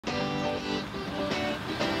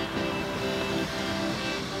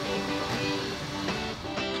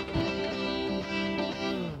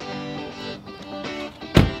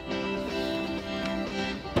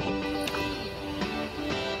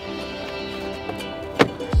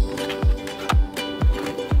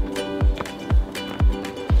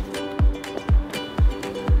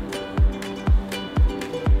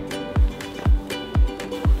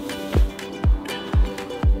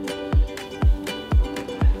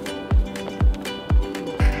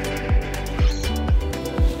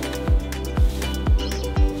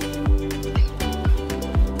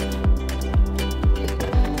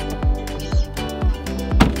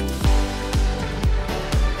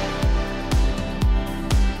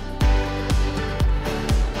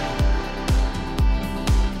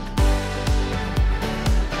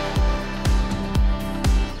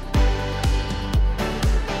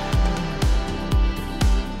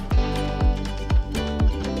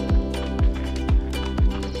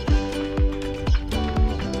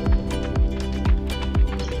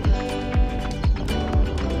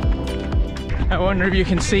wonder if you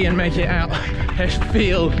can see and make it out. This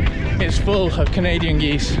field is full of Canadian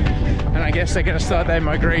geese, and I guess they're going to start their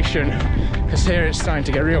migration because here it's starting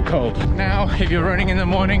to get real cold. Now, if you're running in the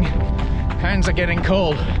morning, hands are getting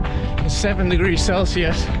cold. It's 7 degrees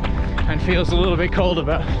Celsius and feels a little bit colder,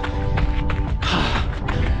 but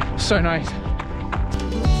so nice.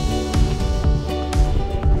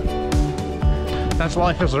 That's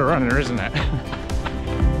life as a runner, isn't it?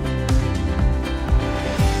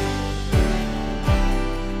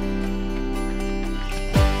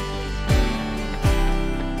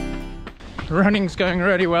 Running's going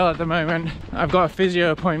really well at the moment. I've got a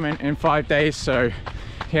physio appointment in 5 days, so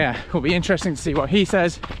yeah, it'll be interesting to see what he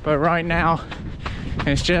says. But right now,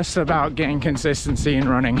 it's just about getting consistency in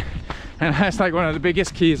running. And that's like one of the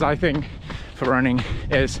biggest keys, I think, for running,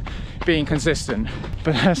 is being consistent.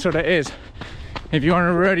 But that's what it is. If you want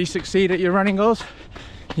to really succeed at your running goals,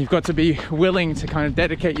 you've got to be willing to kind of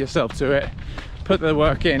dedicate yourself to it, put the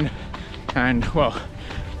work in, and well,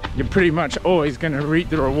 you're pretty much always going to reap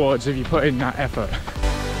the rewards if you put in that effort.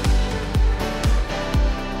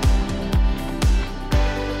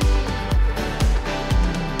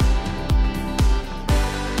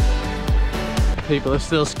 People are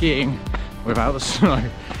still skiing without the snow,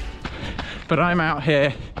 but I'm out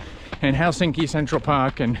here in Helsinki Central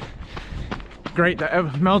Park, and great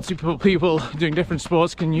that multiple people doing different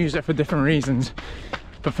sports can use it for different reasons,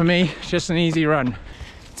 but for me, it's just an easy run.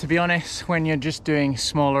 To be honest, when you're just doing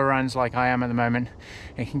smaller runs like I am at the moment,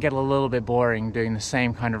 it can get a little bit boring doing the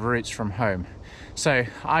same kind of routes from home. So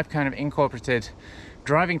I've kind of incorporated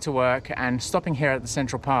driving to work and stopping here at the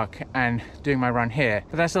Central Park and doing my run here.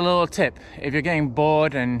 But that's a little tip. If you're getting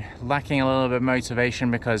bored and lacking a little bit of motivation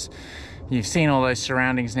because you've seen all those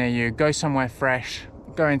surroundings near you, go somewhere fresh,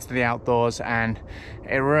 go into the outdoors, and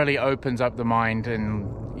it really opens up the mind,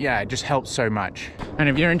 and yeah, it just helps so much. And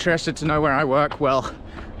if you're interested to know where I work, well,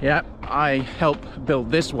 yeah, I help build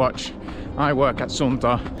this watch. I work at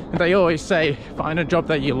Suunto. They always say, find a job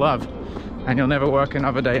that you love and you'll never work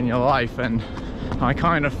another day in your life. And I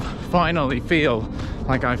kind of finally feel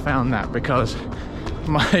like I found that, because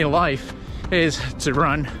my life is to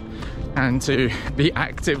run and to be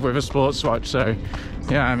active with a sports watch. So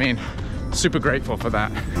yeah, I mean, super grateful for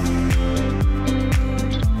that.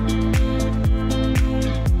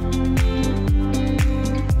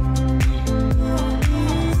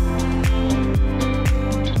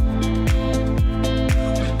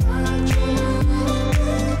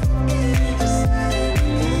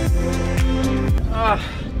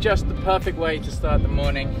 Just the perfect way to start the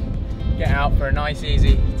morning. Get out for a nice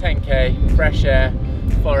easy 10k, fresh air,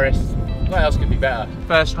 forest. What else could be better?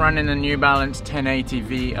 First run in the New Balance 1080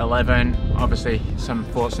 V11. Obviously some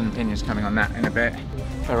thoughts and opinions coming on that in a bit.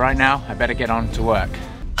 But right now I better get on to work.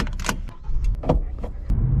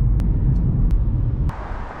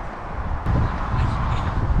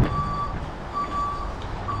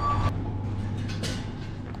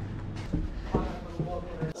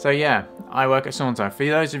 So yeah, I work at Suunto. For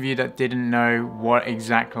those of you that didn't know what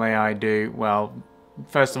exactly I do, well,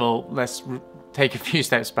 first of all, let's take a few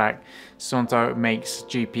steps back. Suunto makes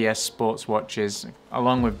GPS sports watches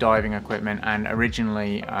along with diving equipment, and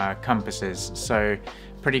originally compasses. So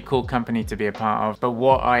pretty cool company to be a part of. But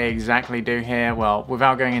what I exactly do here, well,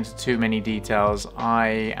 without going into too many details,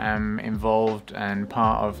 I am involved and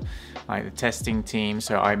part of like the testing team.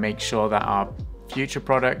 So I make sure that our future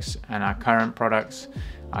products and our current products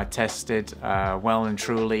are tested well and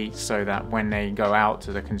truly, so that when they go out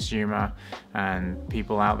to the consumer and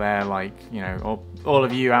people out there, like, you know, all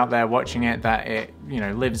of you out there watching it, that it, you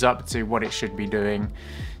know, lives up to what it should be doing.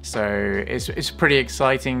 So it's pretty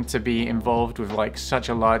exciting to be involved with like such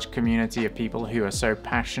a large community of people who are so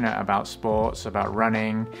passionate about sports, about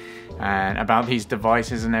running, and about these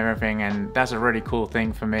devices and everything. And that's a really cool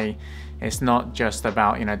thing for me. It's not just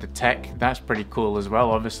about, you know, the tech. That's pretty cool as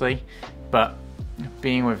well, obviously, but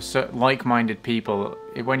being with like-minded people,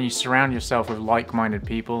 when you surround yourself with like-minded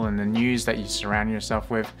people and the news that you surround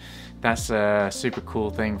yourself with, that's a super cool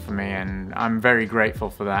thing for me, and I'm very grateful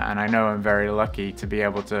for that. And I know I'm very lucky to be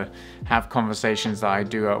able to have conversations that I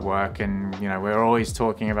do at work, and you know, we're always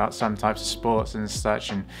talking about some types of sports and such,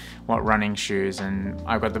 and what running shoes. And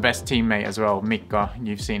I've got the best teammate as well, Marc.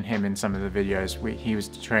 You've seen him in some of the videos. He was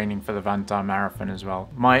training for the Vantaa Marathon as well.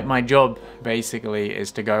 My job basically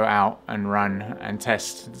is to go out and run and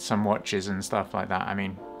test some watches and stuff like that. I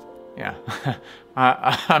mean, yeah,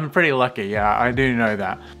 I'm pretty lucky, yeah, I do know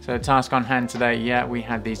that. So the task on hand today, yeah, we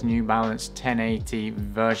had these New Balance 1080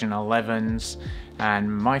 version 11s, and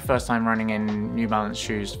my first time running in New Balance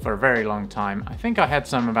shoes for a very long time. I think I had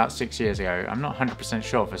some about 6 years ago. I'm not 100%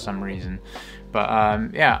 sure for some reason, but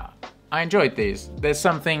yeah, I enjoyed these. There's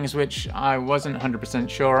some things which I wasn't 100%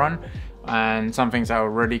 sure on, and some things that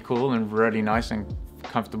were really cool and really nice and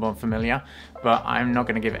comfortable and familiar, but I'm not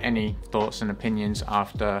going to give any thoughts and opinions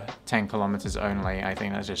after 10 kilometers only. I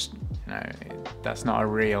think that's just, that's not a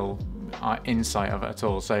real insight of it at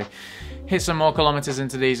all. So hit some more kilometers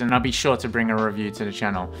into these and I'll be sure to bring a review to the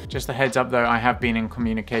channel. Just a heads up though, I have been in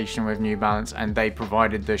communication with New Balance and they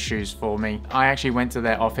provided the shoes for me. I actually went to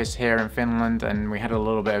their office here in Finland and we had a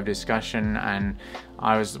little bit of discussion, and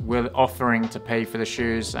I was offering to pay for the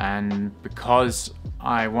shoes, and because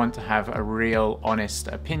I want to have a real honest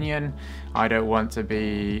opinion, I don't want to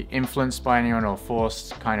be influenced by anyone or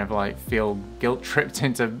forced, kind of like feel guilt tripped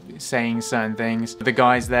into saying certain things. The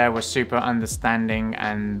guys there were super understanding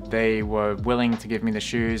and they were willing to give me the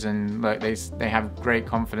shoes, and look, they have great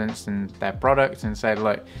confidence in their product and said,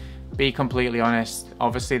 look, be completely honest.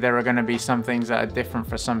 Obviously there are going to be some things that are different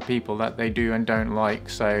for some people that they do and don't like,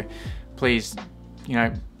 so please,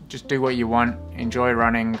 just do what you want, enjoy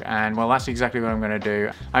running, and well, that's exactly what I'm going to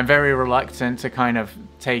do. I'm very reluctant to kind of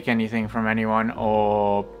take anything from anyone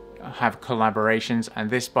or have collaborations, and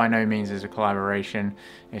this by no means is a collaboration.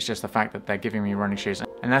 It's just the fact that they're giving me running shoes,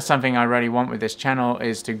 and that's something I really want with this channel,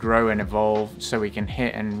 is to grow and evolve so we can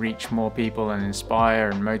hit and reach more people and inspire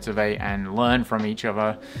and motivate and learn from each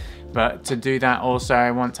other. But to do that also,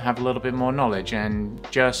 I want to have a little bit more knowledge, and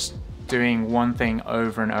just doing one thing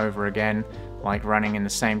over and over again, like running in the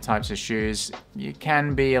same types of shoes, you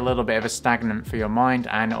can be a little bit of a stagnant for your mind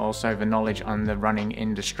and also the knowledge on the running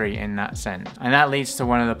industry in that sense. And that leads to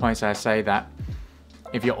one of the points I say, that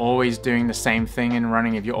if you're always doing the same thing in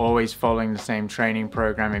running, if you're always following the same training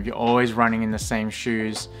program, if you're always running in the same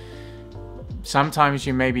shoes, sometimes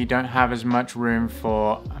you maybe don't have as much room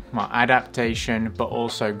for adaptation, but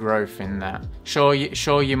also growth in that. Sure,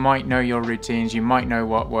 you might know your routines, you might know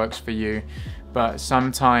what works for you, but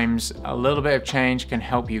sometimes a little bit of change can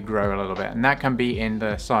help you grow a little bit, and that can be in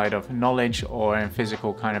the side of knowledge or in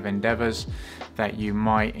physical kind of endeavors that you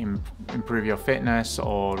might improve your fitness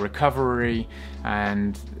or recovery.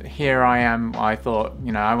 And here I am, I thought,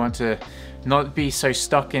 I want to not be so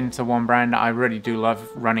stuck into one brand. I really do love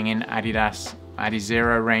running in Adidas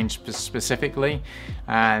Adizero range specifically,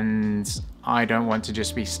 and I don't want to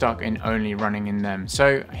just be stuck in only running in them.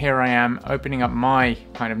 So here I am, opening up my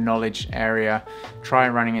kind of knowledge area, try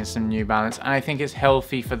running in some New Balance, and I think it's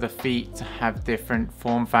healthy for the feet to have different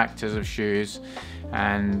form factors of shoes.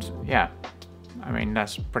 And yeah, I mean,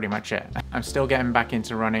 that's pretty much it. I'm still getting back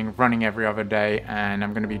into running every other day, and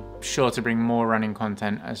I'm going to be sure to bring more running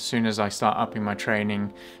content as soon as I start upping my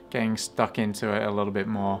training, getting stuck into it a little bit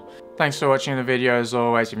more. Thanks for watching the video as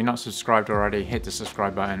always. If you're not subscribed already, hit the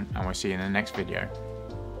subscribe button, and we'll see you in the next video.